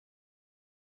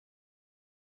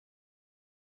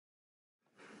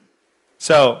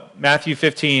So, Matthew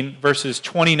 15, verses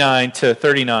 29 to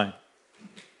 39.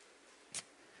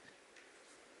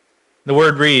 The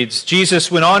word reads, Jesus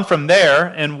went on from there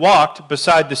and walked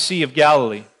beside the Sea of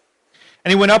Galilee.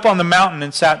 And he went up on the mountain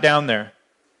and sat down there.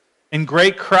 And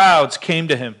great crowds came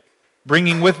to him,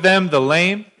 bringing with them the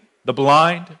lame, the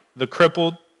blind, the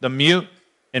crippled, the mute,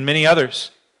 and many others.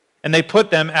 And they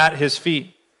put them at his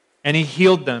feet, and he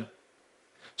healed them.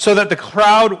 So that the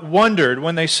crowd wondered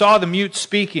when they saw the mute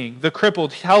speaking, the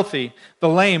crippled healthy, the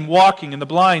lame walking, and the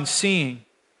blind seeing.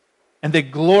 And they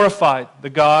glorified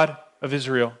the God of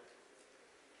Israel.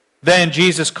 Then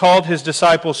Jesus called his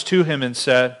disciples to him and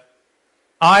said,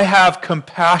 I have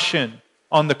compassion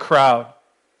on the crowd,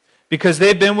 because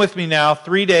they've been with me now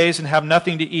 3 days and have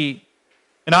nothing to eat,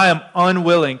 and I am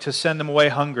unwilling to send them away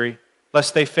hungry,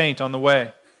 lest they faint on the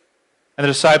way. And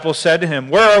the disciples said to him,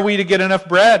 where are we to get enough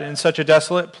bread in such a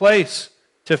desolate place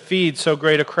to feed so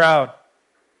great a crowd?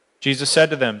 Jesus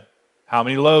said to them, how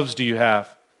many loaves do you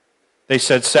have? They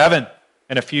said 7,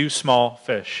 and a few small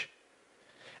fish.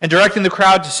 And directing the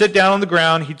crowd to sit down on the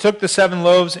ground, he took the 7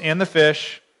 loaves and the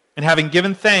fish, and having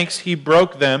given thanks, he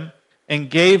broke them and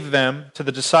gave them to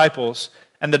the disciples,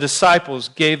 and the disciples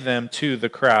gave them to the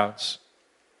crowds.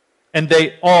 And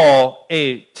they all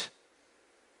ate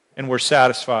and were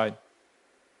satisfied.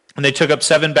 And they took up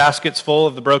 7 baskets full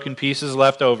of the broken pieces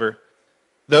left over.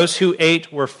 Those who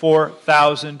ate were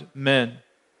 4,000 men,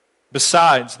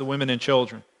 besides the women and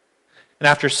children. And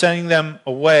after sending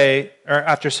away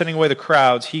the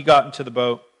crowds, he got into the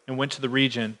boat and went to the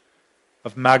region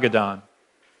of Magadan.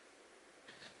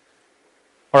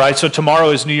 All right, so tomorrow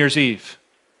is New Year's Eve.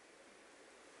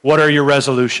 What are your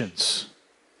resolutions?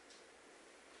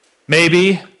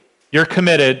 Maybe you're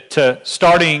committed to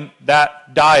starting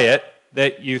that diet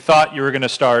that you thought you were going to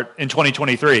start in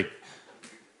 2023. And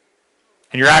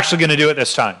you're actually going to do it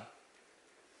this time.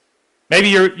 Maybe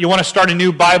you want to start a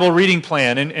new Bible reading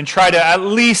plan and try to at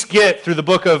least get through the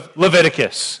book of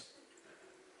Leviticus.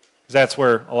 Because that's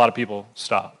where a lot of people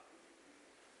stop.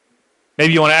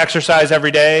 Maybe you want to exercise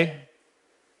every day,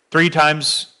 3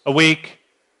 times a week,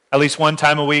 at least 1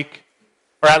 time a week,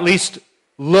 or at least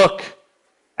look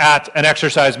at an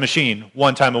exercise machine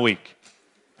 1 time a week.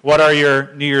 What are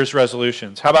your New Year's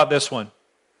resolutions? How about this one?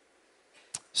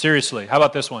 Seriously, how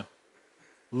about this one?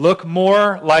 Look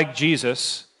more like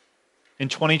Jesus in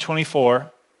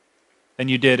 2024 than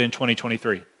you did in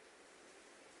 2023.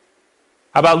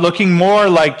 How about looking more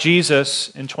like Jesus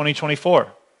in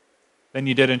 2024 than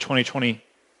you did in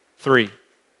 2023?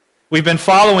 We've been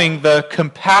following the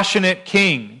compassionate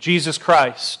King, Jesus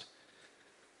Christ.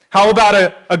 How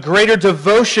about a greater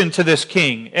devotion to this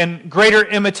King and greater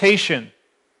imitation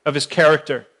of his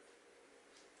character?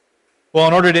 Well,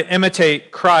 in order to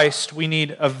imitate Christ, we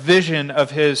need a vision of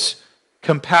his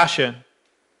compassion.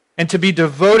 And to be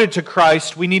devoted to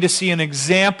Christ, we need to see an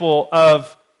example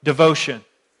of devotion.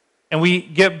 And we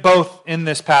get both in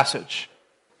this passage.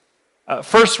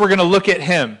 First, we're going to look at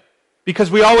him,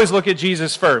 because we always look at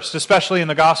Jesus first, especially in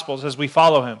the Gospels as we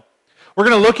follow him. We're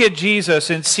going to look at Jesus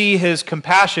and see his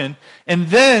compassion, and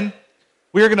then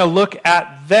we're going to look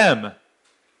at them.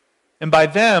 And by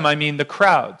them, I mean the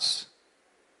crowds,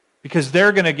 because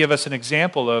they're going to give us an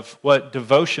example of what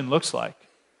devotion looks like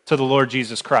to the Lord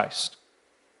Jesus Christ.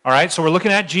 All right, so we're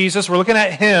looking at Jesus, we're looking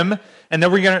at him, and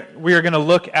then we are going to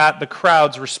look at the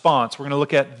crowd's response. We're going to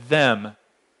look at them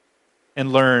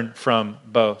and learn from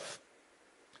both.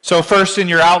 So first in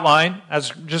your outline,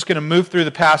 as we're just going to move through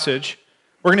the passage,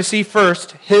 we're going to see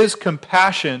first his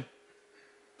compassion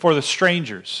for the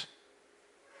strangers.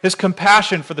 His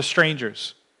compassion for the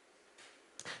strangers.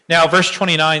 Now, verse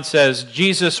 29 says,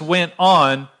 Jesus went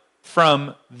on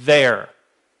from there.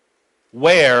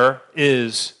 Where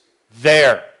is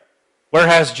there? Where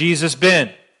has Jesus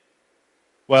been?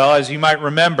 Well, as you might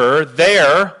remember,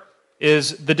 there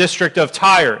is the district of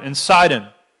Tyre and Sidon.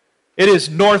 It is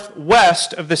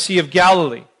northwest of the Sea of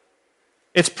Galilee.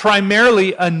 It's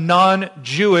primarily a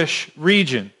non-Jewish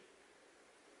region.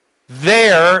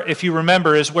 There, if you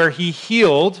remember, is where he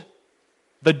healed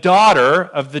the daughter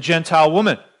of the Gentile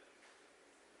woman.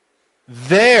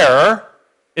 There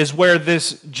is where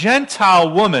this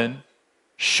Gentile woman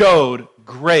showed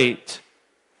great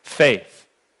faith.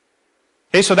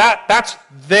 Okay, so that's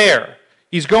there.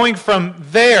 He's going from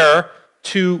there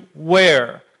to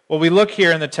where? Well, we look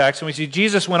here in the text and we see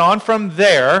Jesus went on from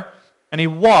there and he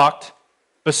walked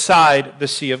beside the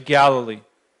Sea of Galilee.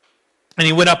 And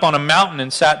he went up on a mountain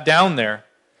and sat down there,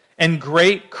 and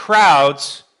great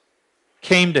crowds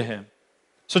came to him.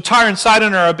 So Tyre and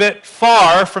Sidon are a bit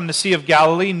far from the Sea of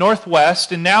Galilee,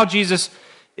 northwest, and now Jesus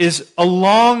is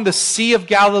along the Sea of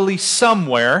Galilee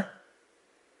somewhere,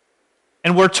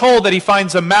 And we're told that he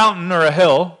finds a mountain or a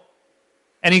hill,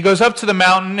 and he goes up to the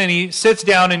mountain and he sits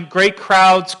down and great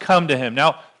crowds come to him.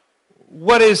 Now,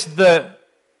 what is the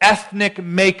ethnic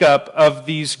makeup of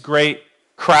these great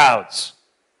crowds?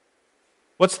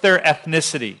 What's their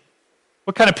ethnicity?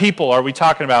 What kind of people are we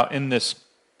talking about in this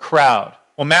crowd?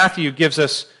 Well, Matthew gives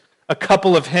us a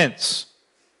couple of hints.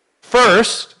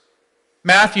 First,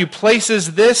 Matthew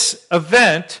places this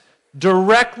event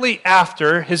directly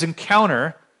after his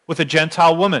encounter with a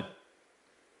Gentile woman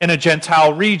in a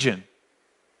Gentile region.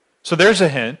 So there's a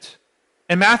hint.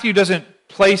 And Matthew doesn't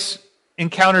place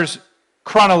encounters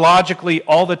chronologically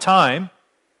all the time.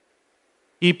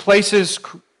 He places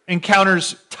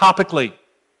encounters topically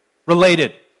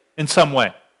related in some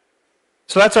way.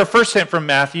 So that's our first hint from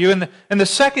Matthew. And the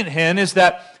second hint is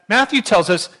that Matthew tells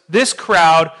us this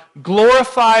crowd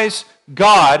glorifies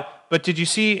God, but did you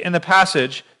see in the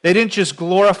passage, they didn't just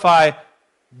glorify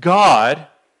God,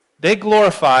 they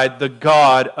glorified the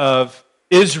God of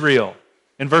Israel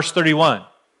in verse 31.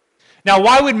 Now,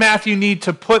 why would Matthew need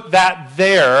to put that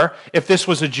there if this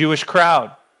was a Jewish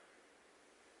crowd?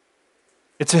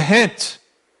 It's a hint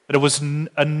that it was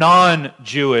a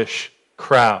non-Jewish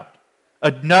crowd,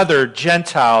 another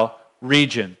Gentile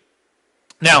region.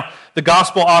 Now, the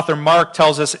gospel author Mark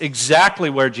tells us exactly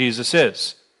where Jesus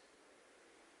is.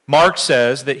 Mark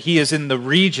says that he is in the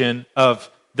region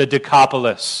of the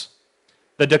Decapolis.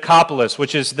 The Decapolis,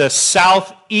 which is the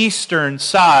southeastern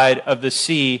side of the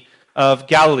Sea of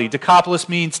Galilee. Decapolis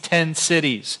means 10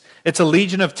 cities. It's a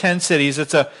legion of 10 cities.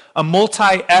 It's a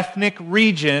multi-ethnic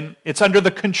region. It's under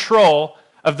the control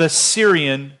of the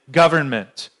Syrian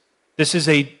government. This is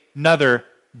another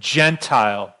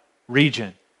Gentile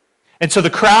region. And so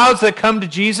the crowds that come to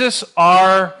Jesus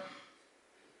are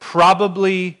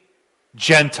probably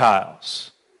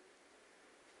Gentiles.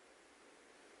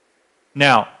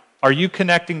 Now, are you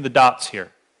connecting the dots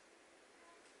here?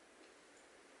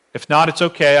 If not, it's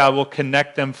okay. I will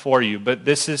connect them for you. But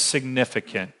this is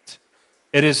significant.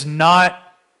 It is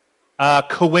not a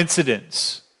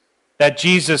coincidence that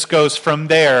Jesus goes from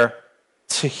there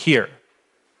to here.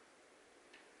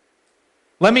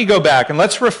 Let me go back and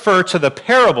let's refer to the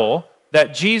parable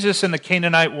that Jesus and the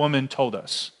Canaanite woman told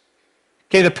us.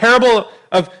 Okay, the parable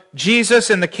of Jesus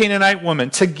and the Canaanite woman.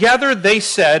 Together they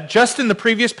said, just in the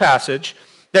previous passage,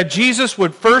 that Jesus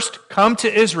would first come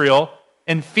to Israel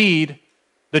and feed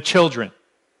the children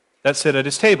that sit at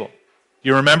his table. Do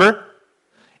you remember?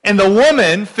 And the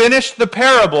woman finished the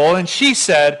parable and she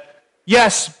said,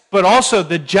 yes, but also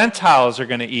the Gentiles are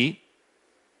going to eat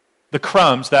the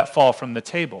crumbs that fall from the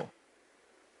table.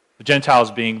 The Gentiles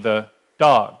being the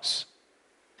dogs.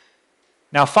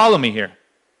 Now follow me here.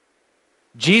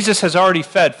 Jesus has already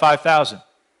fed 5,000.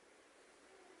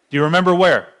 Do you remember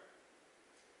where?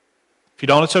 If you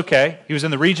don't, it's okay. He was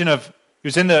in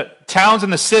the towns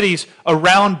and the cities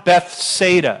around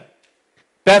Bethsaida.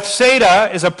 Bethsaida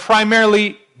is a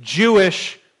primarily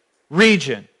Jewish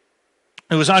region.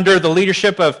 It was under the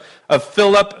leadership of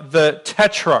Philip the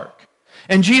Tetrarch.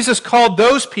 And Jesus called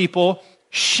those people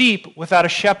sheep without a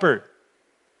shepherd,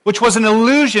 which was an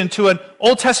allusion to an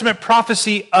Old Testament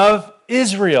prophecy of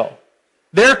Israel.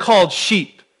 They're called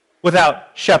sheep without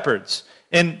shepherds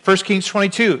in 1 Kings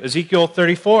 22, Ezekiel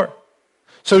 34.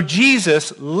 So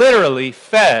Jesus literally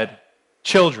fed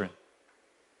children.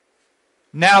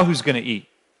 Now who's going to eat?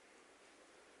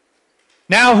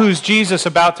 Now who's Jesus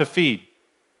about to feed?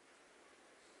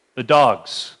 The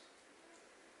dogs.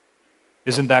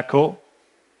 Isn't that cool?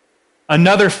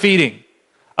 Another feeding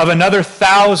of another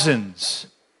thousands,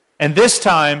 and this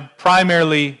time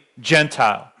primarily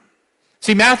Gentile.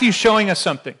 See, Matthew's showing us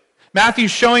something. Matthew's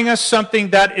showing us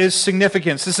something that is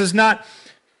significant. This is not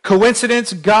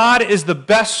coincidence. God is the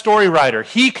best story writer.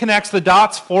 He connects the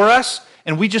dots for us,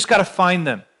 and we just got to find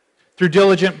them through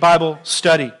diligent Bible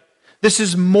study. This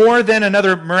is more than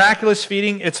another miraculous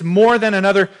feeding. It's more than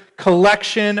another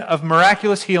collection of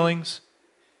miraculous healings.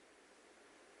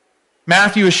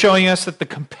 Matthew is showing us that the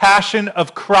compassion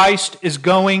of Christ is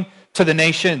going to the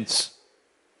nations,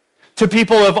 to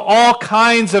people of all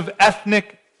kinds of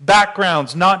ethnic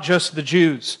backgrounds, not just the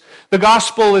Jews. The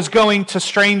gospel is going to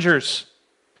strangers,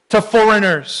 to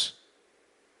foreigners,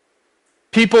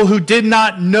 people who did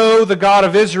not know the God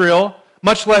of Israel,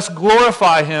 much less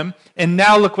glorify him, and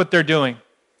now look what they're doing.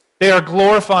 They are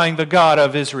glorifying the God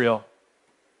of Israel.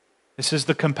 This is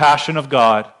the compassion of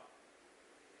God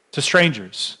to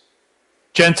strangers,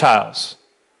 Gentiles,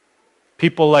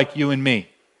 people like you and me,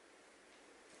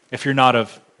 if you're not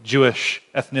of Jewish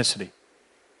ethnicity.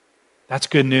 That's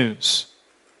good news.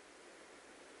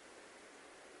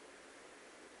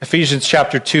 Ephesians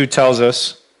chapter 2 tells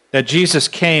us that Jesus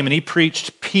came and he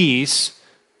preached peace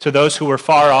to those who were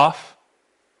far off,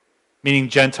 meaning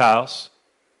Gentiles,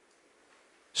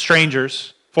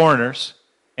 strangers, foreigners,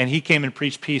 and he came and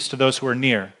preached peace to those who were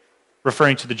near,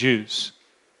 referring to the Jews.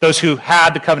 Those who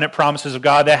had the covenant promises of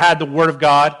God, they had the word of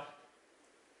God.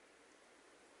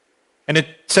 And it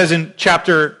says in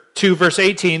chapter 2, verse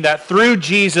 18, that through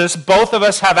Jesus, both of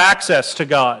us have access to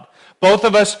God. Both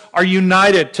of us are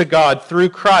united to God through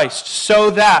Christ, so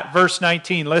that, verse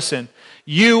 19, listen,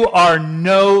 you are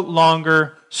no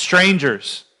longer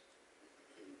strangers.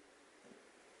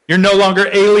 You're no longer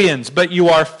aliens, but you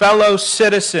are fellow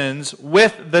citizens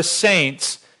with the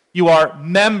saints. You are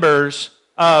members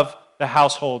of the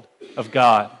household of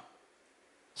God.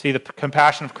 See, the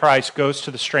compassion of Christ goes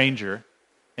to the stranger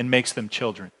and makes them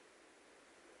children.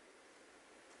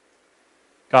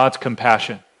 God's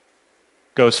compassion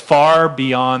goes far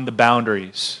beyond the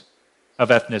boundaries of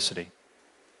ethnicity.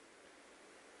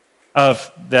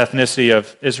 Of the ethnicity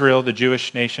of Israel, the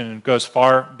Jewish nation, and goes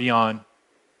far beyond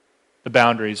the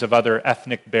boundaries of other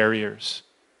ethnic barriers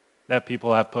that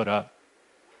people have put up.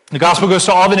 The gospel goes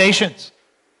to all the nations,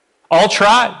 all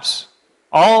tribes,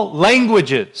 all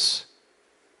languages,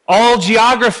 all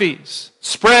geographies,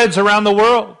 spreads around the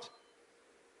world.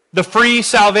 The free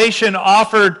salvation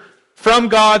offered from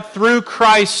God through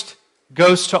Christ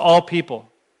goes to all people.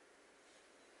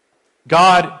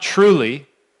 God truly,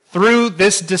 through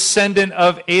this descendant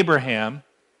of Abraham,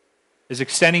 is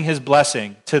extending his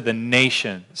blessing to the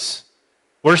nations.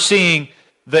 We're seeing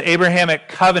the Abrahamic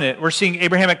covenant. We're seeing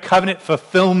Abrahamic covenant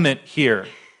fulfillment here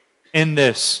in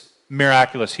this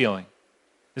miraculous healing.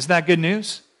 Isn't that good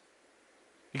news?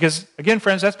 Because, again,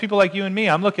 friends, that's people like you and me.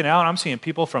 I'm looking out and I'm seeing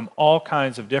people from all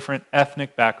kinds of different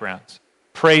ethnic backgrounds.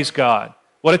 Praise God.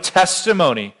 What a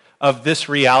testimony of this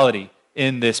reality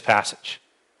in this passage.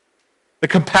 The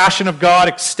compassion of God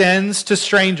extends to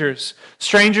strangers,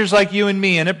 strangers like you and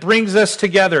me, and it brings us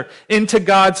together into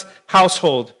God's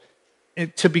household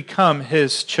to become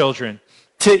his children,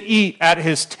 to eat at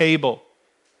his table,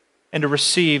 and to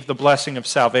receive the blessing of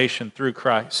salvation through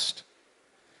Christ.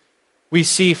 We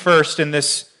see first in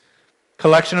this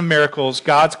collection of miracles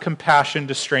God's compassion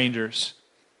to strangers.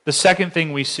 The second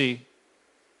thing we see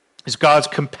is God's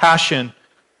compassion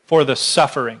for the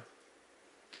suffering.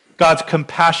 God's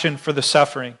compassion for the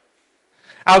suffering.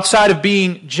 Outside of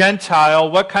being Gentile,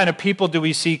 what kind of people do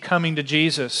we see coming to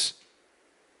Jesus?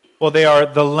 Well, they are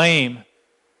the lame,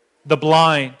 the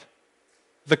blind,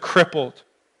 the crippled,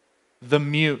 the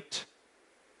mute,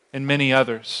 and many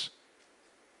others.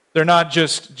 They're not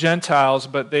just Gentiles,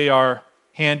 but they are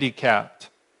handicapped.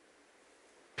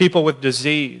 People with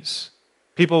disease,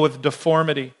 people with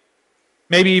deformity,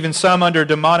 maybe even some under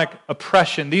demonic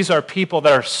oppression. These are people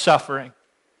that are suffering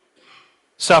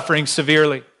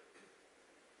severely.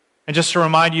 And just to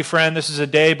remind you, friend, this is a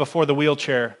day before the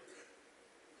wheelchair.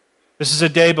 This is a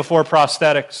day before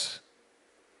prosthetics.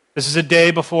 This is a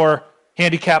day before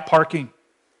handicap parking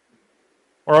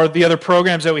or the other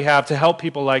programs that we have to help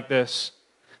people like this.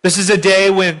 This is a day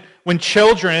when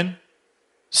children,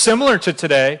 similar to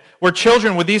today, where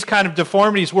children with these kind of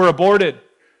deformities were aborted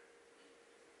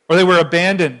or they were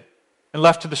abandoned and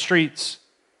left to the streets.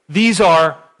 These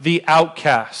are the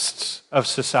outcasts of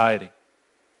society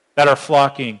that are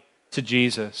flocking to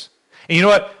Jesus. And you know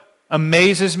what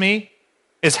amazes me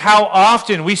is how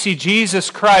often we see Jesus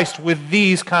Christ with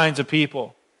these kinds of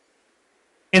people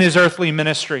in his earthly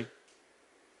ministry.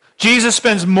 Jesus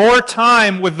spends more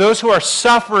time with those who are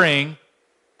suffering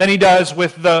than he does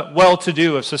with the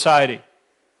well-to-do of society,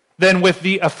 than with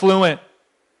the affluent,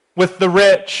 with the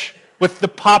rich, with the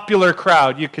popular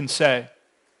crowd, you can say.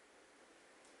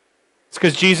 It's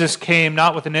because Jesus came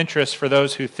not with an interest for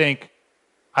those who think,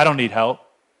 I don't need help.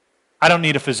 I don't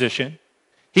need a physician.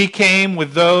 He came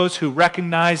with those who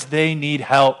recognize they need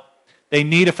help. They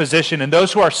need a physician. And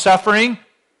those who are suffering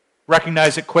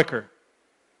recognize it quicker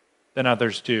than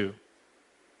others do.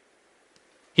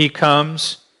 He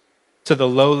comes to the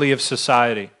lowly of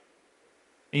society.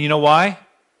 And you know why?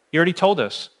 He already told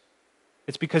us.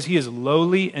 It's because he is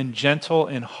lowly and gentle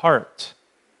in heart.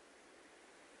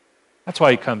 That's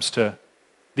why he comes to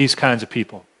these kinds of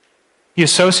people. He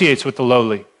associates with the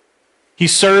lowly. He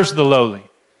serves the lowly.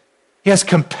 He has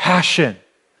compassion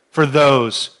for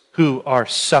those who are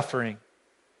suffering.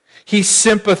 He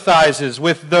sympathizes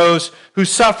with those who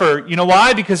suffer. You know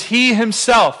why? Because he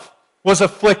himself was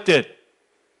afflicted.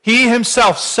 He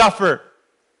himself suffered.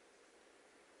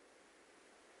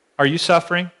 Are you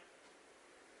suffering?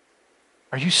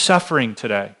 Are you suffering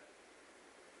today?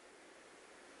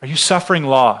 Are you suffering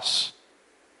loss?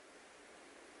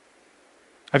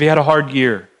 Have you had a hard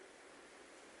year?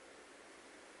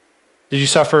 Did you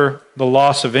suffer the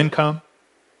loss of income?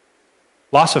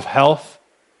 loss of health,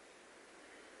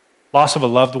 loss of a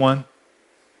loved one?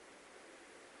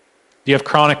 Do you have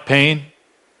chronic pain,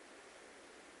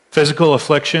 physical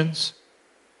afflictions?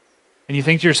 And you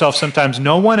think to yourself sometimes,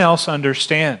 no one else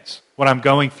understands what I'm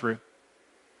going through.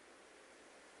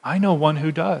 I know one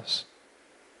who does.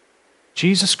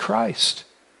 Jesus Christ,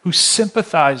 who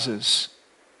sympathizes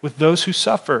with those who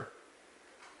suffer.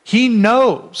 He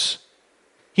knows.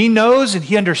 He knows and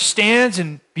he understands,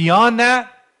 and beyond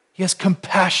that, he has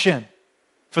compassion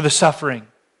for the suffering.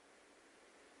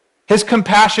 His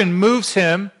compassion moves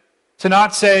him to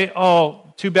not say,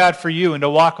 oh, too bad for you, and to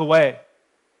walk away.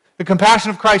 The compassion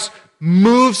of Christ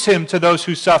moves him to those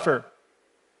who suffer.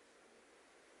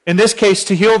 In this case,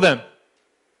 to heal them,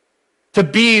 to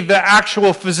be the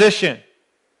actual physician.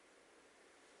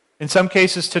 In some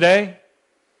cases today,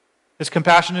 his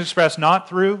compassion is expressed not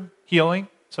through healing.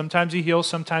 Sometimes he heals,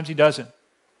 sometimes he doesn't.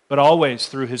 But always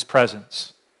through his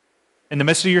presence. In the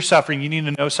midst of your suffering, you need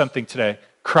to know something today.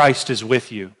 Christ is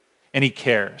with you, and he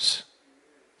cares.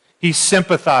 He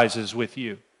sympathizes with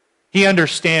you. He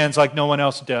understands like no one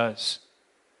else does.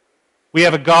 We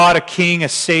have a God, a King, a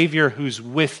Savior who's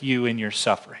with you in your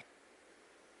suffering.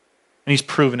 And he's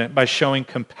proven it by showing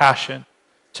compassion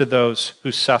to those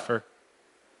who suffer.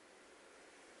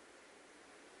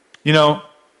 You know,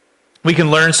 we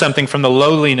can learn something from the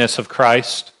lowliness of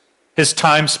Christ, his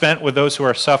time spent with those who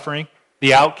are suffering,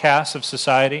 the outcasts of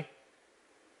society.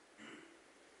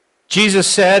 Jesus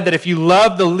said that if you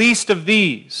love the least of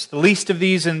these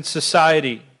in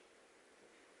society,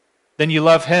 then you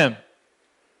love him.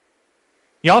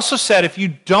 He also said if you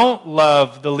don't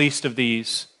love the least of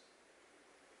these,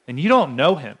 then you don't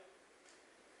know him.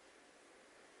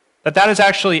 That is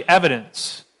actually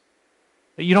evidence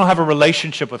that you don't have a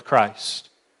relationship with Christ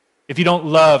if you don't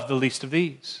love the least of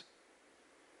these.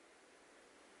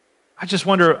 I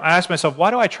ask myself,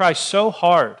 why do I try so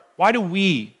hard? Why do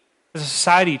we as a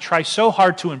society try so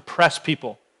hard to impress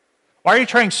people? Why are you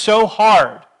trying so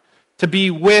hard to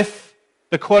be with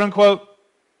the quote-unquote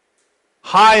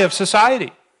high of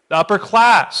society, the upper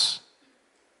class,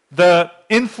 the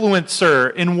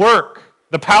influencer in work,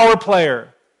 the power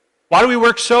player? Why do we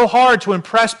work so hard to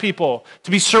impress people,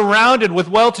 to be surrounded with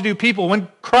well-to-do people when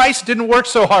Christ didn't work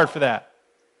so hard for that?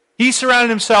 He surrounded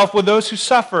himself with those who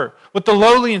suffer, with the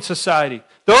lowly in society.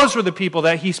 Those were the people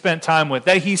that he spent time with,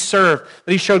 that he served,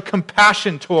 that he showed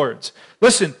compassion towards.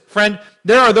 Listen, friend,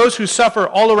 there are those who suffer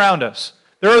all around us.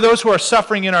 There are those who are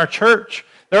suffering in our church.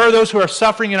 There are those who are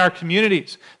suffering in our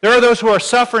communities. There are those who are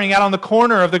suffering out on the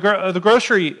corner of the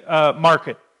grocery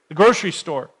market, the grocery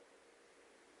store.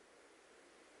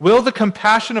 Will the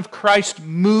compassion of Christ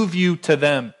move you to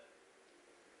them?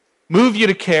 Move you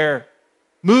to care?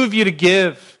 Move you to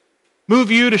give? Move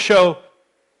you to show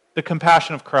the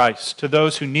compassion of Christ to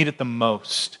those who need it the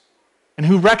most and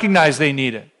who recognize they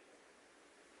need it?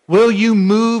 Will you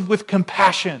move with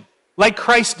compassion like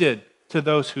Christ did to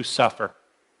those who suffer?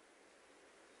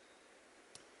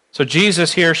 So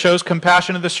Jesus here shows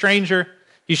compassion to the stranger.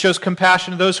 He shows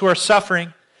compassion to those who are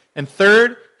suffering. And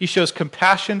third, he shows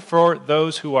compassion for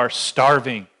those who are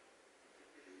starving.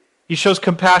 He shows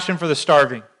compassion for the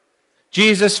starving.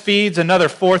 Jesus feeds another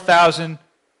 4,000,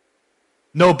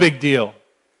 no big deal,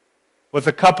 with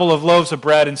a couple of loaves of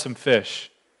bread and some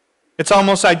fish. It's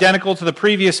almost identical to the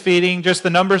previous feeding, just the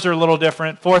numbers are a little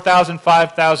different. 4,000,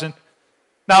 5,000,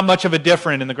 not much of a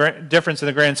difference in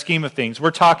the grand scheme of things.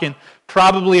 We're talking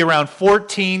probably around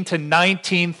 14 to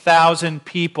 19,000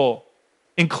 people,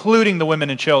 including the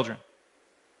women and children.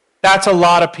 That's a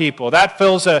lot of people. That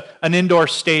fills an indoor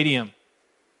stadium.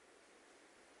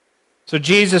 So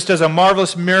Jesus does a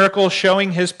marvelous miracle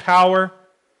showing his power.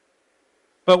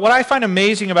 But what I find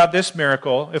amazing about this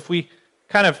miracle, if we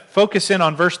kind of focus in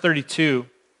on verse 32,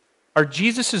 are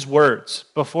Jesus' words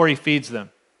before he feeds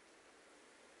them.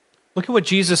 Look at what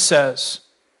Jesus says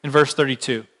in verse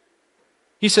 32.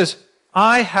 He says,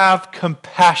 I have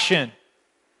compassion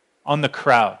on the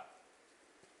crowd.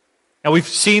 Now we've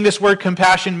seen this word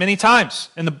compassion many times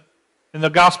in the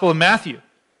Gospel of Matthew.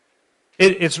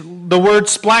 It's the word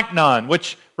splanknon,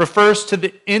 which refers to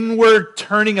the inward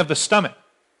turning of the stomach.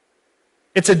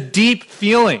 It's a deep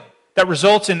feeling that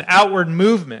results in outward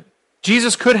movement.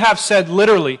 Jesus could have said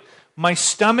literally, my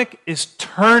stomach is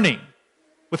turning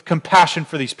with compassion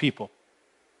for these people.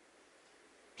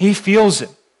 He feels it.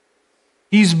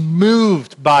 He's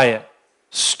moved by it,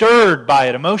 stirred by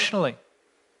it emotionally.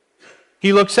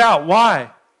 He looks out.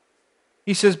 Why?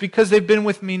 He says, because they've been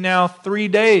with me now 3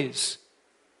 days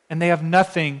and they have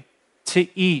nothing to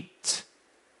eat.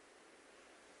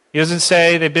 He doesn't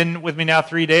say they've been with me now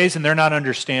 3 days and they're not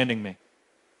understanding me.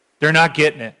 They're not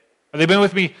getting it. Or they've been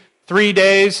with me 3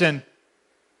 days and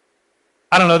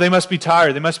I don't know, they must be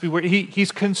tired. They must be worried.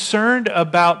 He's concerned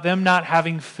about them not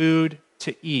having food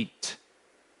to eat.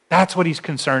 That's what he's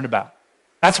concerned about.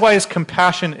 That's why his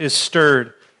compassion is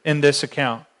stirred in this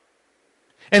account.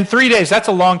 And 3 days, that's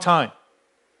a long time.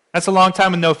 That's a long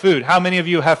time with no food. How many of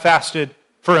you have fasted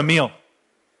for a meal?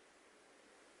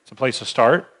 It's a place to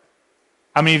start.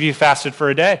 How many of you fasted for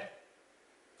a day?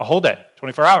 A whole day,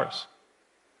 24 hours.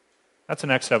 That's the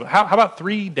next step. How about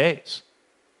 3 days?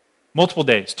 Multiple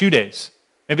days, 2 days.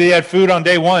 Maybe they had food on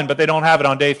day 1, but they don't have it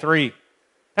on day 3.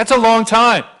 That's a long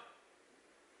time.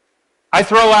 I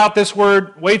throw out this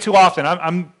word way too often.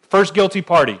 I'm first guilty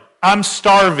party. I'm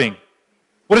starving.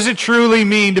 What does it truly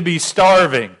mean to be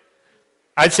starving?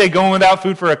 I'd say going without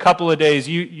food for a couple of days,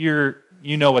 you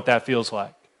know what that feels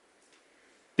like.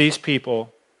 These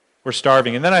people were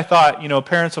starving. And then I thought,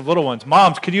 parents of little ones,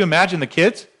 moms, could you imagine the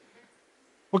kids?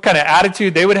 What kind of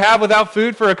attitude they would have without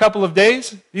food for a couple of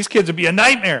days? These kids would be a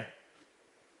nightmare.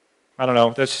 I don't know.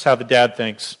 That's just how the dad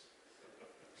thinks.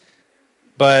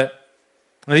 But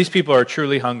these people are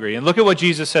truly hungry. And look at what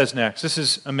Jesus says next. This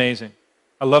is amazing.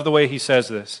 I love the way he says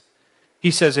this.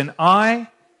 He says, and I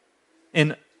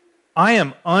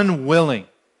am unwilling.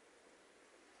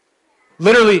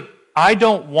 Literally, I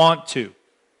don't want to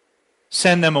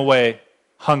send them away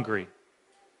hungry.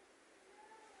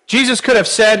 Jesus could have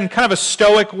said in kind of a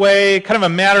stoic way, kind of a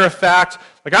matter of fact,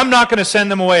 like, I'm not going to send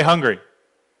them away hungry.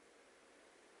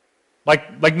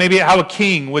 Like maybe how a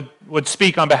king would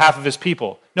speak on behalf of his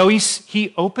people. No,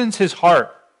 he opens his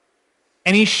heart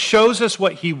and he shows us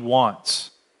what he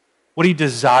wants, what he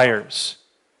desires.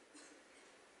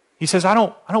 He says, I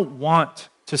don't want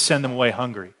to send them away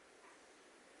hungry.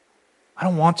 I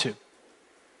don't want to.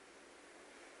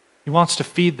 He wants to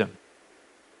feed them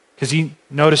because he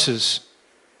notices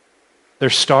they're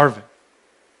starving.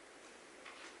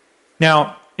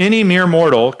 Now, any mere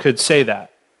mortal could say that.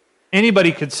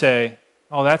 Anybody could say,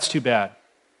 oh, that's too bad.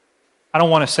 I don't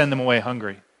want to send them away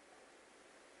hungry.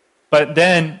 But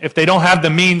then, if they don't have the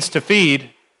means to feed,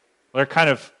 they're kind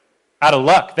of out of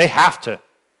luck. They have to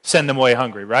send them away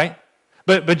hungry, right?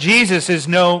 But Jesus is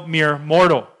no mere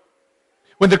mortal.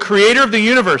 When the creator of the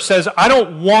universe says, I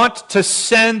don't want to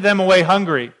send them away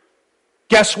hungry,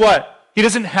 guess what? He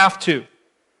doesn't have to.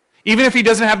 Even if he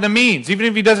doesn't have the means, even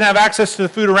if he doesn't have access to the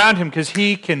food around him, because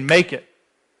he can make it.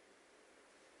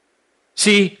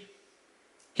 See,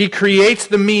 he creates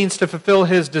the means to fulfill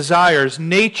his desires.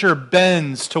 Nature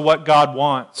bends to what God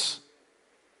wants.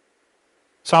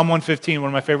 Psalm 115, one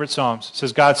of my favorite psalms,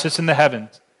 says God sits in the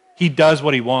heavens. He does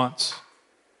what he wants.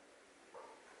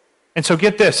 And so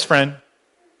get this, friend.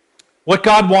 What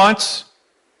God wants,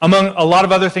 among a lot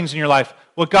of other things in your life,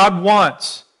 what God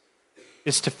wants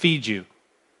is to feed you,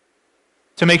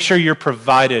 to make sure you're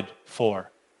provided for.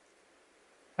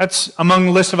 That's among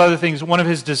a list of other things. One of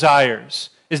his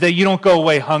desires is that you don't go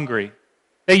away hungry,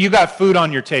 that you got food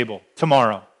on your table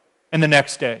tomorrow and the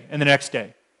next day and the next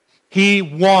day. He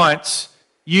wants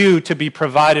you to be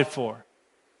provided for.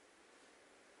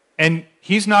 And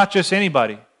he's not just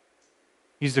anybody.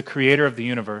 He's the creator of the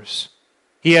universe.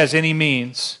 He has any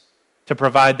means to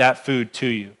provide that food to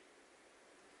you.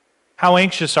 How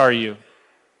anxious are you?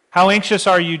 How anxious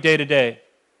are you day to day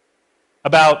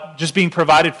about just being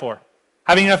provided for?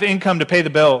 Having enough income to pay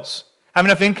the bills, having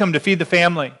enough income to feed the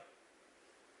family.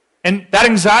 And that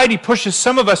anxiety pushes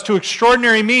some of us to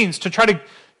extraordinary means to try to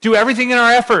do everything in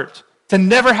our effort to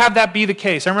never have that be the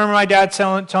case. I remember my dad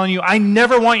telling you, I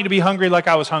never want you to be hungry like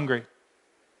I was hungry.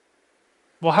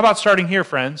 Well, how about starting here,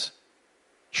 friends?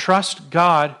 Trust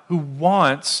God who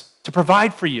wants to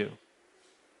provide for you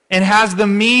and has the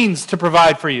means to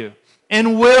provide for you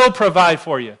and will provide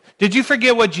for you. Did you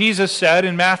forget what Jesus said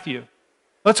in Matthew?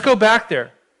 Let's go back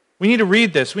there. We need to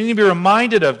read this. We need to be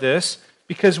reminded of this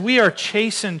because we are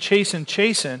chasing,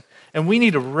 and we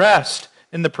need to rest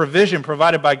in the provision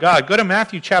provided by God. Go to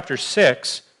Matthew chapter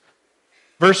 6,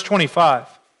 verse 25.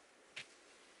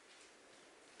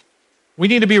 We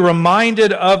need to be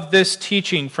reminded of this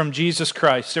teaching from Jesus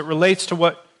Christ. It relates to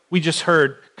what we just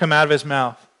heard come out of his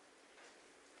mouth.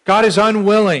 God is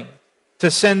unwilling to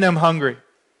send them hungry.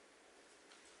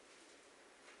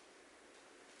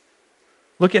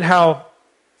 Look at how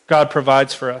God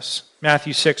provides for us.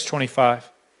 Matthew 6:25.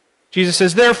 Jesus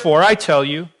says, therefore, I tell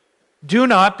you, do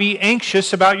not be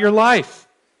anxious about your life,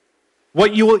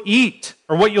 what you will eat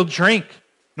or what you'll drink,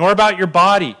 nor about your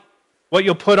body, what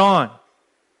you'll put on.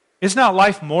 Is not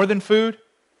life more than food,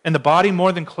 and the body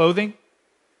more than clothing?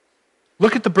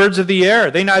 Look at the birds of the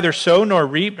air. They neither sow nor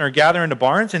reap nor gather into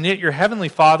barns, and yet your heavenly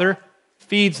Father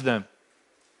feeds them.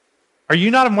 Are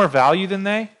you not of more value than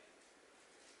they?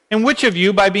 And which of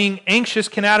you, by being anxious,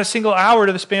 can add a single hour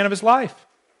to the span of his life?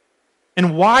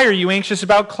 And why are you anxious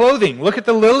about clothing? Look at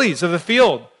the lilies of the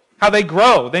field, how they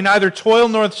grow. They neither toil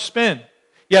nor spin.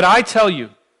 Yet I tell you,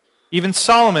 even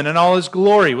Solomon in all his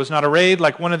glory was not arrayed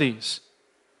like one of these.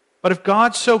 But if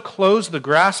God so clothes the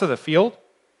grass of the field,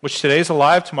 which today is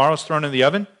alive, tomorrow is thrown in the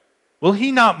oven, will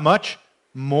he not much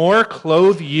more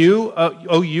clothe you,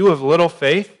 O you of little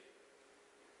faith?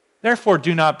 Therefore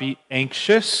do not be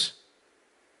anxious,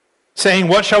 saying,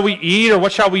 what shall we eat, or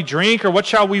what shall we drink, or what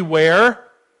shall we wear?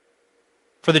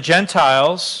 For the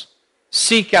Gentiles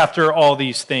seek after all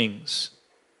these things,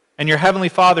 and your heavenly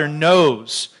Father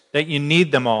knows that you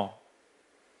need them all.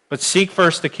 But seek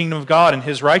first the kingdom of God and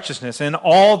his righteousness, and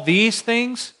all these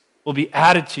things will be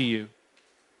added to you.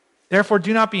 Therefore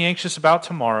do not be anxious about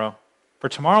tomorrow, for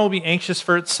tomorrow will be anxious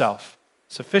for itself.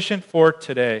 Sufficient for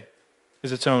today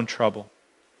is its own trouble.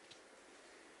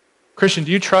 Christian,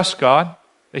 do you trust God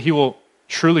that he will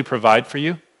truly provide for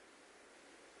you?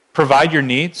 Provide your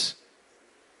needs?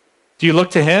 Do you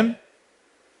look to him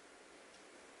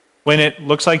when it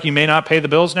looks like you may not pay the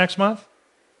bills next month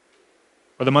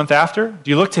or the month after?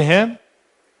 Do you look to him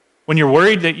when you're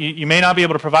worried that you may not be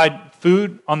able to provide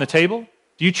food on the table?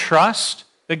 Do you trust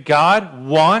that God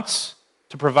wants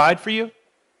to provide for you?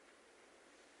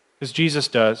 Because Jesus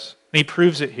does, and he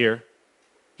proves it here.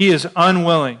 He is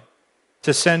unwilling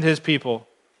to send his people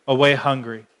away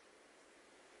hungry.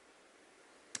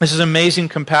 This is amazing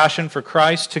compassion for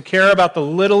Christ, to care about the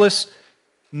littlest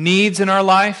needs in our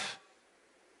life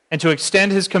and to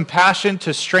extend his compassion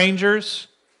to strangers.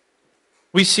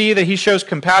 We see that he shows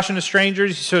compassion to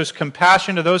strangers. He shows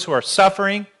compassion to those who are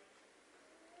suffering.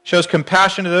 Shows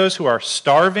compassion to those who are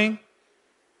starving.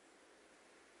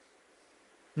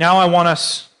 Now I want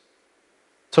us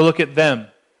to look at them.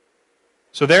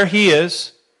 So there he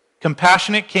is,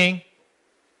 compassionate king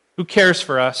who cares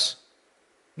for us.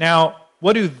 Now,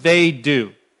 what do they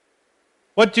do?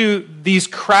 What do these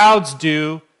crowds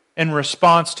do in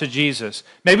response to Jesus?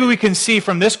 Maybe we can see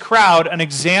from this crowd an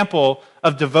example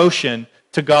of devotion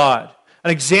to God,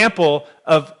 an example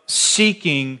of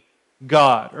seeking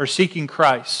God or seeking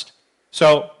Christ.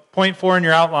 So, point 4 in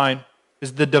your outline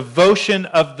is the devotion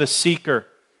of the seeker.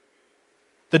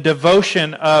 The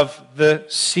devotion of the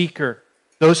seeker,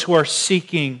 those who are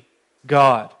seeking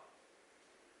God.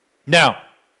 Now,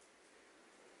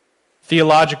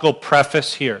 theological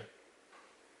preface here.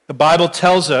 The Bible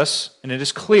tells us, and it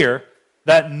is clear,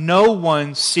 that no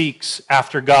one seeks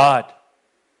after God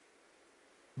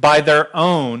by their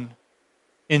own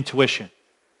intuition.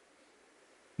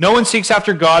 No one seeks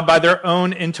after God by their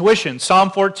own intuition.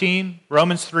 Psalm 14,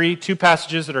 Romans 3, two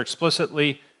passages that are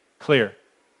explicitly clear.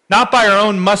 Not by our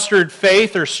own mustered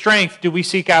faith or strength do we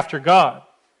seek after God,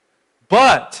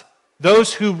 but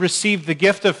those who receive the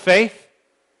gift of faith,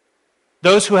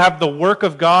 those who have the work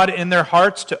of God in their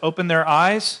hearts to open their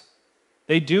eyes,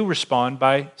 they do respond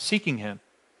by seeking him.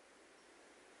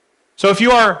 So if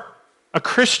you are a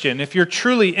Christian, if you're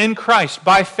truly in Christ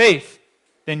by faith,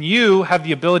 then you have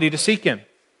the ability to seek him,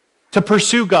 to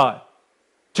pursue God,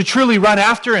 to truly run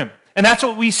after him. And that's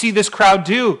what we see this crowd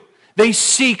do. They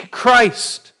seek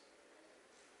Christ.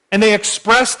 And they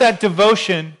express that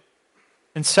devotion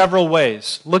in several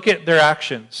ways. Look at their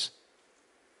actions.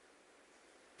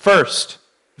 First,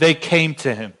 they came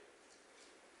to him.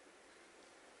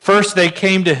 First, they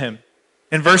came to him.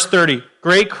 In verse 30,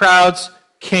 great crowds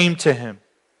came to him.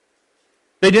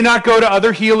 They did not go to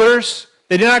other healers.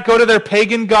 They did not go to their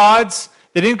pagan gods.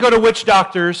 They didn't go to witch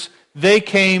doctors. They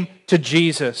came to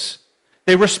Jesus.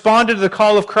 They responded to the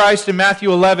call of Christ in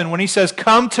Matthew 11 when he says,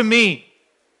 "Come to me,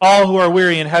 all who are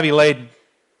weary and heavy laden."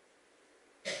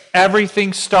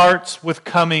 Everything starts with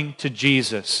coming to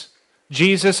Jesus.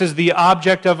 Jesus is the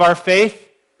object of our faith.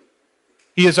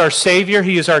 He is our Savior.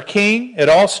 He is our King. It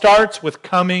all starts with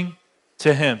coming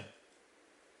to him.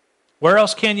 Where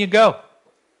else can you go?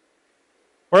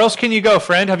 Where else can you go,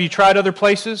 friend? Have you tried other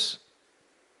places?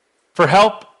 For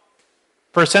help?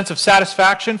 For a sense of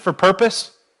satisfaction? For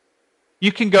purpose?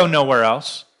 You can go nowhere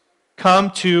else.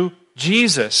 Come to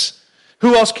Jesus.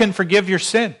 Who else can forgive your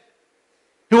sin?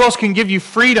 Who else can give you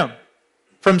freedom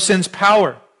from sin's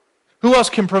power? Who else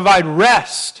can provide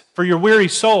rest for your weary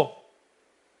soul?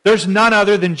 There's none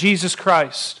other than Jesus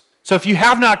Christ. So if you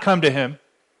have not come to him,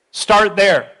 start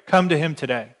there. Come to him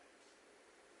today.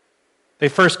 They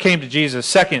first came to Jesus.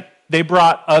 Second, they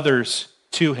brought others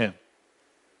to him.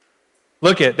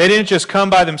 Look at, they didn't just come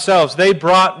by themselves. They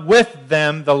brought with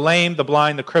them the lame, the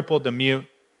blind, the crippled, the mute.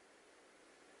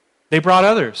 They brought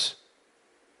others.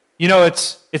 You know,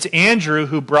 it's Andrew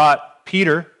who brought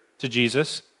Peter to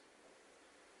Jesus.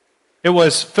 It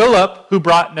was Philip who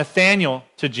brought Nathanael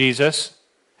to Jesus.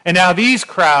 And now this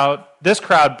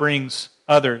crowd brings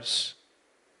others.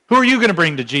 Who are you going to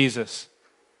bring to Jesus?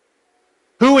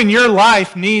 Who in your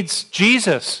life needs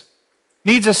Jesus,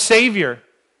 needs a Savior,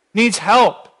 needs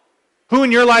help? Who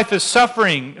in your life is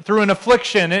suffering through an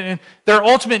affliction, and their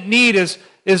ultimate need is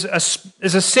a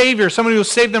Savior, someone who will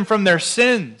save them from their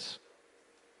sins?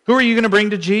 Who are you going to bring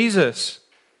to Jesus?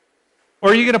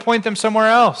 Or are you going to point them somewhere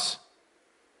else?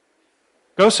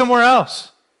 Go somewhere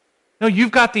else. No,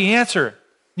 you've got the answer.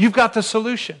 You've got the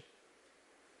solution.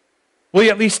 Will you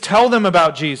at least tell them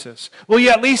about Jesus? Will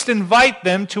you at least invite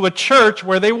them to a church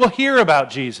where they will hear about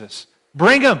Jesus?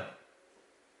 Bring them.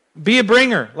 Be a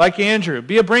bringer like Andrew.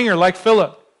 Be a bringer like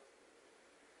Philip.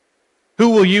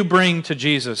 Who will you bring to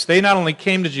Jesus? They not only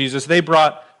came to Jesus, they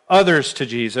brought others to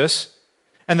Jesus.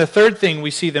 And the third thing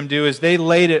we see them do is they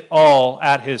laid it all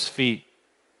at his feet.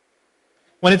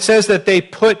 When it says that they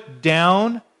put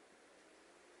down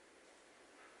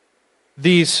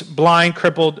these blind,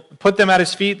 crippled, put them at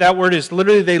his feet, that word is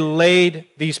literally they laid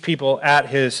these people at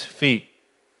his feet.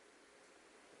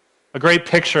 A great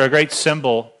picture, a great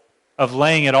symbol of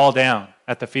laying it all down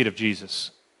at the feet of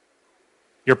Jesus.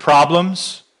 Your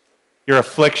problems, your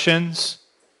afflictions,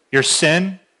 your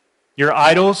sin, your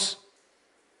idols.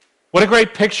 What a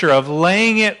great picture of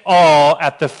laying it all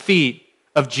at the feet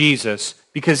of Jesus,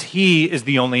 because he is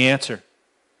the only answer.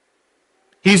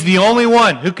 He's the only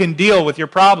one who can deal with your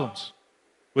problems,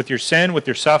 with your sin, with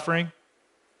your suffering,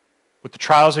 with the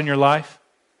trials in your life.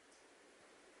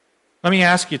 Let me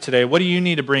ask you today, what do you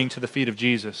need to bring to the feet of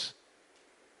Jesus?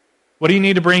 What do you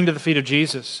need to bring to the feet of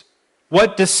Jesus?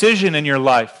 What decision in your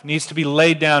life needs to be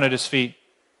laid down at his feet?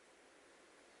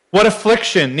 What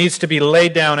affliction needs to be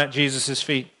laid down at Jesus'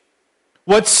 feet?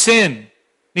 What sin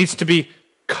needs to be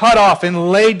cut off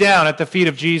and laid down at the feet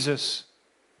of Jesus?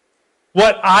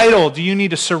 What idol do you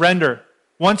need to surrender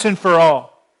once and for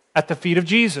all at the feet of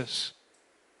Jesus?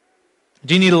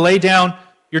 Do you need to lay down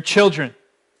your children,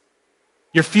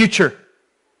 your future,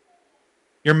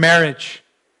 your marriage,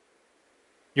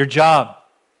 your job?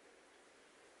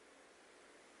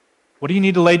 What do you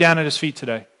need to lay down at his feet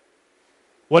today?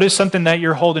 What is something that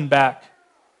you're holding back,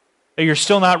 that you're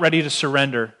still not ready to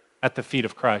surrender at the feet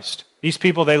of Christ? These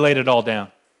people, they laid it all down.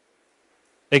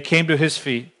 They came to his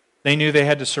feet. They knew they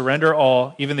had to surrender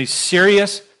all, even these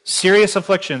serious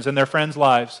afflictions in their friends'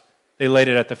 lives. They laid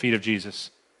it at the feet of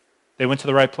Jesus. They went to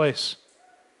the right place.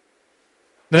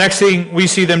 The next thing we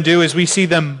see them do is we see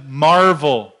them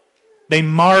marvel. They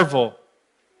marvel.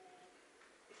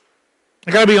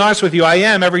 I got to be honest with you, I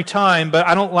am every time, but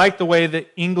I don't like the way the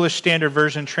English Standard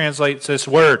Version translates this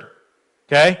word.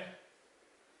 Okay?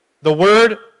 The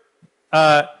word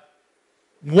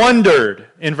wondered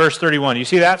in verse 31. You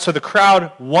see that? So the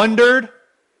crowd wondered.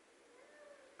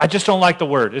 I just don't like the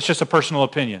word. It's just a personal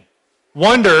opinion.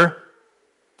 Wonder,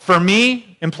 for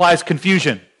me, implies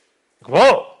confusion.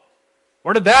 Whoa,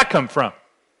 where did that come from?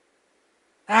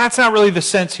 That's not really the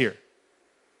sense here.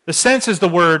 The sense is the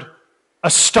word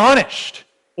astonished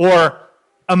or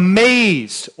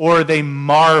amazed, or they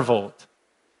marveled.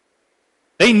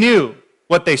 They knew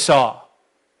what they saw,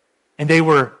 and they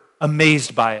were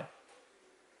amazed by it.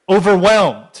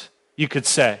 Overwhelmed, you could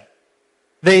say.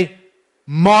 They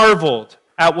marveled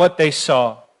at what they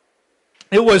saw.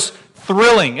 It was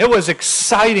thrilling. It was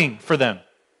exciting for them.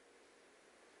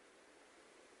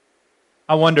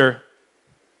 I wonder,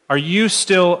 are you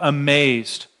still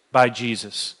amazed by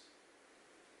Jesus?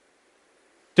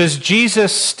 Does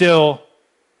Jesus still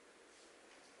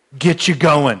get you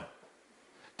going?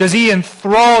 Does he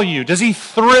enthrall you? Does he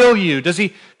thrill you? Does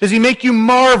he make you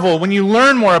marvel when you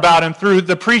learn more about him through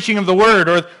the preaching of the word,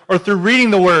 or through reading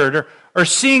the word, or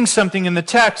seeing something in the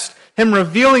text, him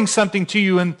revealing something to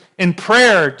you in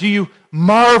prayer? Do you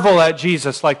marvel at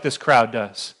Jesus like this crowd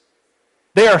does?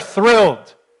 They are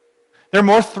thrilled. They're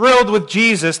more thrilled with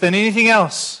Jesus than anything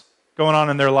else going on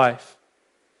in their life.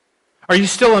 Are you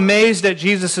still amazed at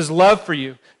Jesus' love for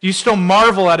you? Do you still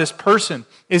marvel at his person?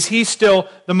 Is he still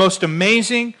the most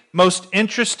amazing, most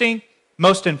interesting,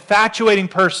 most infatuating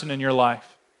person in your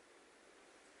life?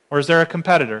 Or is there a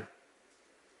competitor?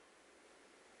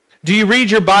 Do you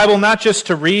read your Bible not just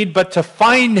to read, but to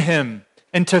find him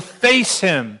and to face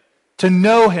him, to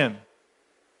know him?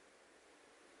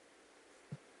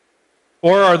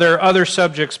 Or are there other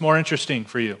subjects more interesting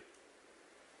for you?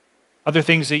 Other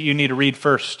things that you need to read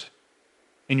first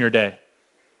in your day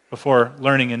before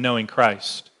learning and knowing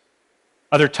Christ?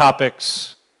 Other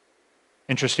topics,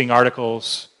 interesting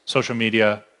articles, social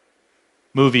media,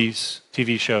 movies,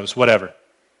 TV shows, whatever.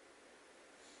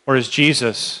 Or is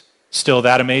Jesus still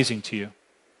that amazing to you?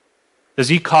 Does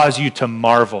he cause you to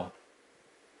marvel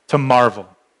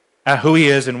at who he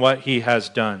is and what he has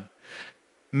done?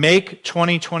 Make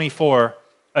 2024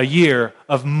 a year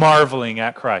of marveling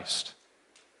at Christ,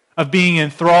 of being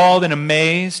enthralled and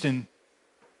amazed and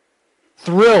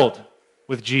thrilled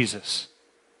with Jesus.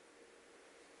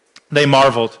 They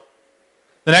marveled.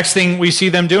 The next thing we see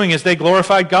them doing is they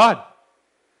glorified God.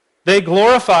 They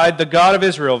glorified the God of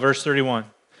Israel, verse 31.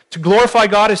 To glorify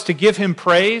God is to give Him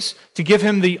praise, to give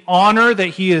Him the honor that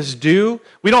He is due.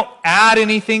 We don't add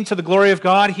anything to the glory of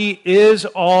God. He is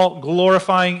all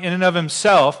glorifying in and of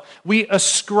Himself. We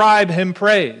ascribe Him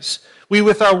praise. We,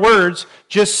 with our words,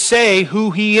 just say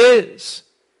who He is,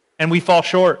 and we fall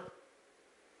short.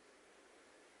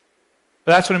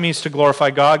 But that's what it means to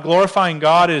glorify God. Glorifying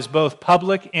God is both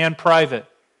public and private.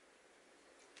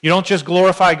 You don't just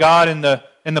glorify God in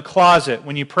the closet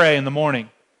when you pray in the morning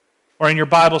or in your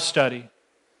Bible study.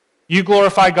 You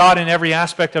glorify God in every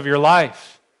aspect of your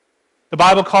life. The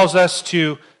Bible calls us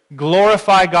to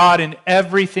glorify God in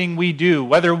everything we do.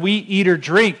 Whether we eat or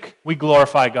drink, we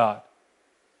glorify God.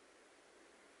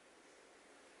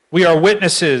 We are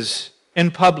witnesses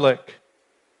in public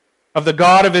of the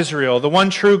God of Israel, the one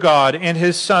true God, and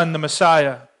His Son, the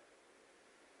Messiah.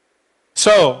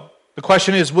 So, the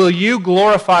question is, will you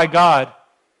glorify God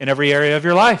in every area of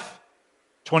your life?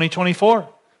 2024.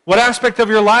 What aspect of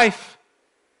your life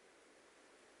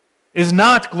is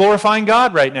not glorifying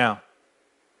God right now?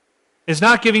 Is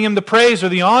not giving Him the praise or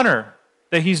the honor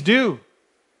that He's due?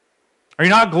 Are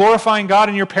you not glorifying God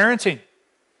in your parenting?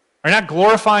 Are you not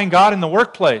glorifying God in the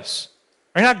workplace?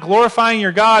 Are you not glorifying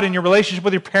your God in your relationship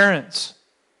with your parents?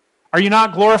 Are you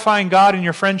not glorifying God in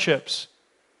your friendships?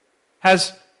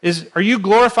 Are you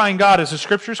glorifying God as the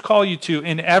Scriptures call you to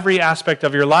in every aspect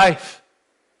of your life?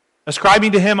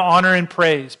 Ascribing to Him honor and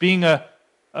praise, being a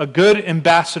good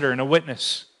ambassador and a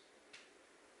witness.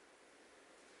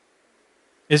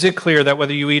 Is it clear that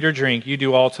whether you eat or drink, you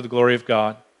do all to the glory of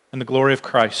God and the glory of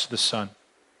Christ the Son?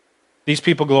 These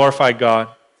people glorified God.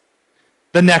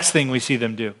 The next thing we see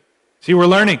them do. See, we're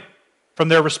learning from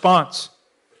their response.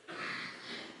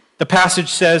 The passage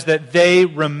says that they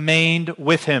remained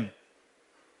with Him.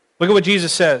 Look at what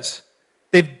Jesus says.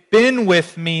 They've been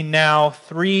with me now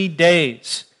 3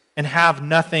 days and have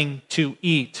nothing to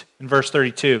eat, in verse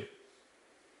 32.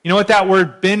 You know what that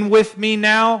word, been with me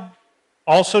now,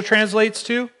 also translates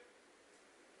to?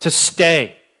 To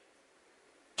stay,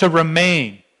 to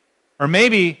remain. Or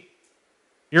maybe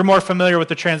you're more familiar with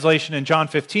the translation in John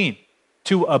 15,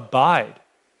 to abide.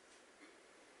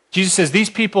 Jesus says, these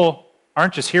people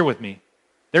aren't just here with me.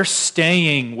 They're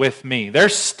staying with me. They're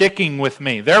sticking with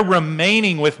me. They're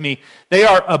remaining with me. They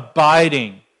are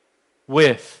abiding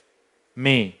with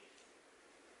me.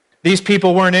 These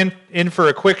people weren't in for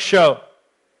a quick show.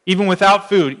 Even without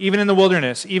food, even in the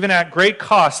wilderness, even at great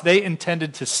cost, they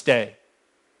intended to stay.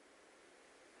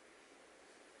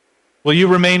 Will you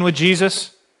remain with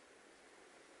Jesus?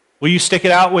 Will you stick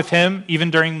it out with Him even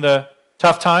during the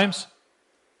tough times?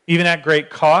 Even at great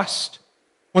cost?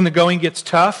 When the going gets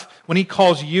tough? When He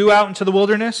calls you out into the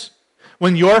wilderness?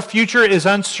 When your future is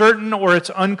uncertain or it's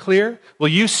unclear? Will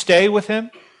you stay with Him?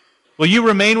 Will you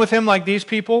remain with Him like these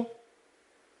people?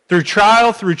 Through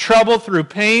trial, through trouble, through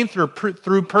pain,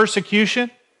 through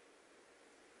persecution?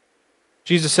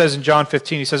 Jesus says in John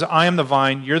 15, He says, I am the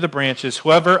vine, you're the branches.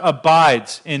 Whoever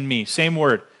abides in me, same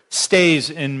word, stays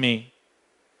in me,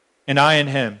 and I in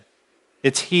him,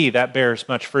 it's he that bears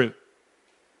much fruit.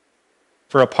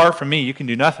 For apart from me, you can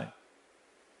do nothing.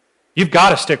 You've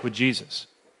got to stick with Jesus.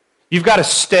 You've got to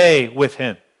stay with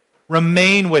Him.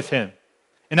 Remain with Him.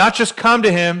 And not just come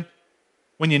to Him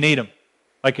when you need Him,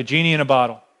 like a genie in a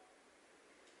bottle.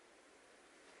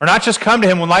 Or not just come to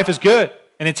Him when life is good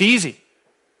and it's easy,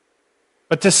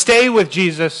 but to stay with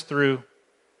Jesus through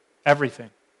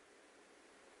everything.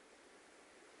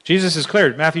 Jesus is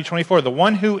clear, Matthew 24, the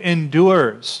one who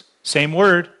endures, same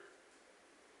word,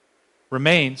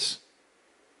 remains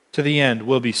to the end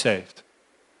will be saved.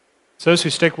 It's those who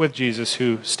stick with Jesus,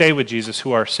 who stay with Jesus,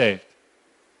 who are saved.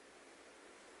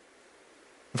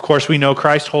 Of course, we know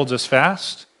Christ holds us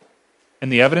fast,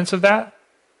 and the evidence of that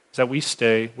is that we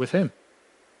stay with Him.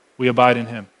 We abide in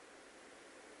Him.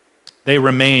 They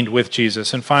remained with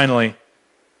Jesus. And finally,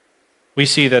 we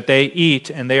see that they eat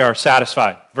and they are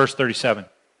satisfied. Verse 37.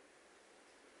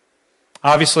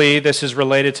 Obviously, this is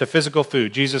related to physical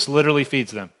food. Jesus literally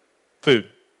feeds them food.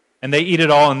 And they eat it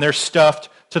all, and they're stuffed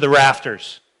to the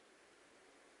rafters.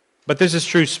 But this is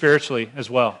true spiritually as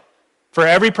well. For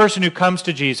every person who comes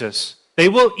to Jesus, they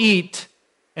will eat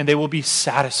and they will be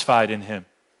satisfied in Him.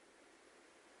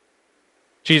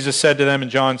 Jesus said to them in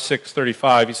John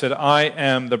 6:35, He said, I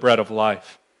am the bread of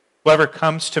life. Whoever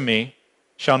comes to me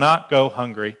shall not go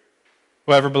hungry.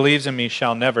 Whoever believes in me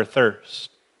shall never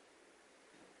thirst.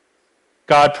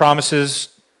 God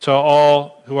promises So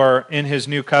all who are in his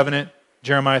new covenant,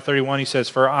 Jeremiah 31, he says,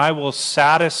 "For I will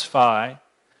satisfy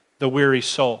the weary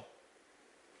soul,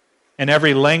 and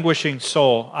every languishing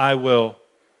soul I will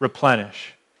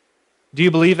replenish." Do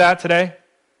you believe that today?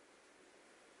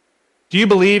 Do you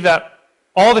believe that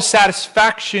all the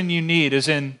satisfaction you need is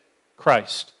in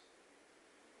Christ?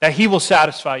 That he will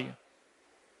satisfy you?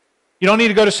 You don't need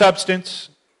to go to substance.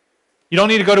 You don't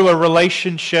need to go to a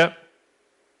relationship.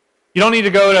 You don't need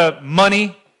to go to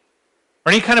money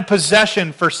or any kind of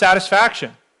possession for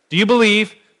satisfaction. Do you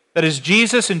believe that it is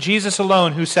Jesus and Jesus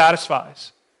alone who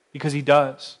satisfies? Because he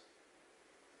does.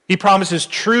 He promises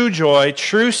true joy,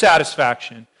 true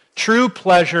satisfaction, true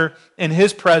pleasure in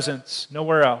his presence,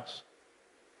 nowhere else.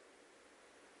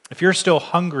 If you're still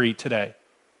hungry today,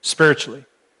 spiritually,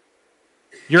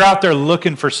 you're out there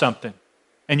looking for something,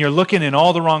 and you're looking in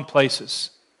all the wrong places,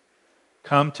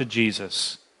 come to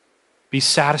Jesus. Be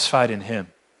satisfied in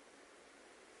him.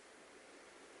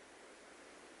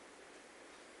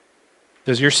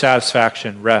 Does your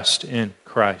satisfaction rest in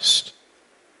Christ?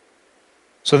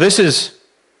 So this is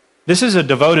a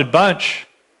devoted bunch.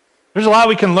 There's a lot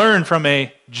we can learn from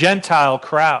a Gentile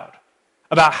crowd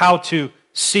about how to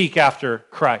seek after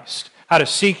Christ, how to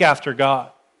seek after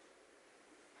God.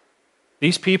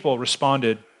 These people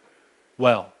responded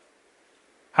well.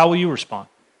 How will you respond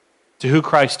to who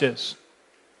Christ is,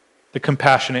 the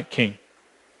compassionate King?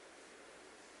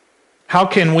 How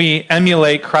can we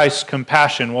emulate Christ's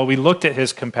compassion? Well, we looked at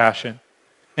his compassion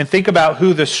and think about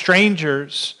who the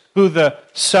strangers, who the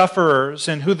sufferers,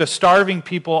 and who the starving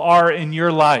people are in your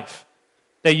life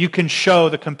that you can show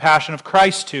the compassion of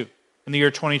Christ to in the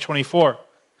year 2024.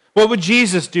 What would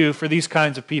Jesus do for these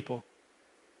kinds of people?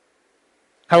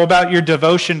 How about your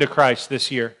devotion to Christ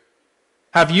this year?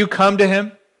 Have you come to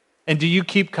him, and do you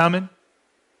keep coming?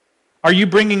 Are you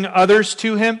bringing others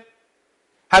to him?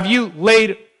 Have you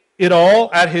laid it all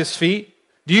at his feet?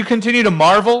 Do you continue to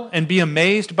marvel and be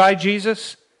amazed by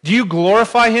Jesus? Do you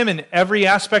glorify him in every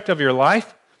aspect of your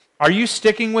life? Are you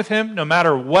sticking with him no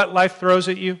matter what life throws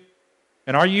at you?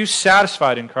 And are you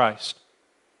satisfied in Christ,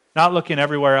 not looking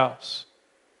everywhere else?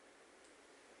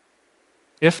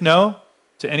 If no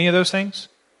to any of those things,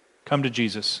 come to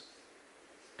Jesus.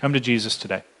 Come to Jesus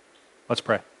today. Let's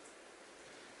pray.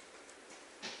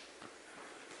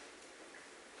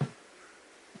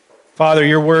 Father,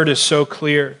 your word is so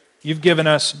clear. You've given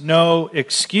us no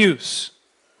excuse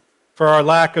for our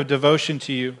lack of devotion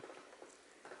to you.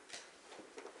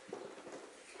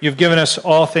 You've given us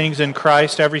all things in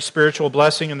Christ, every spiritual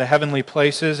blessing in the heavenly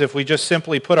places, if we just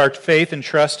simply put our faith and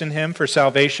trust in him for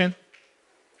salvation.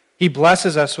 He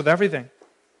blesses us with everything.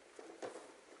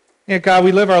 Yet, God,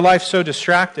 we live our life so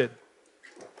distracted.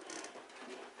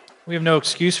 We have no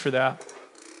excuse for that.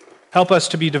 Help us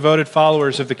to be devoted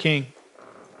followers of the King.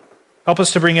 Help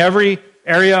us to bring every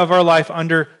area of our life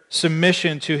under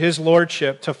submission to his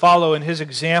lordship, to follow in his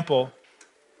example,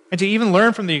 and to even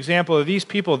learn from the example of these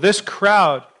people, this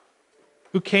crowd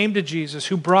who came to Jesus,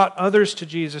 who brought others to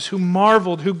Jesus, who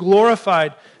marveled, who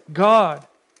glorified God,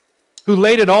 who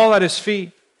laid it all at his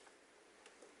feet,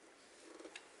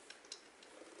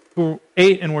 who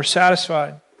ate and were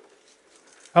satisfied.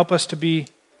 Help us to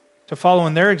follow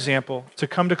in their example, to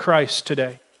come to Christ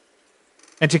today,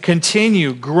 and to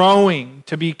continue growing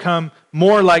to become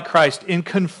more like Christ in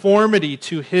conformity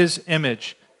to his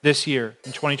image this year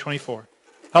in 2024.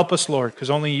 Help us, Lord, because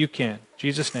only you can. In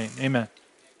Jesus' name, amen.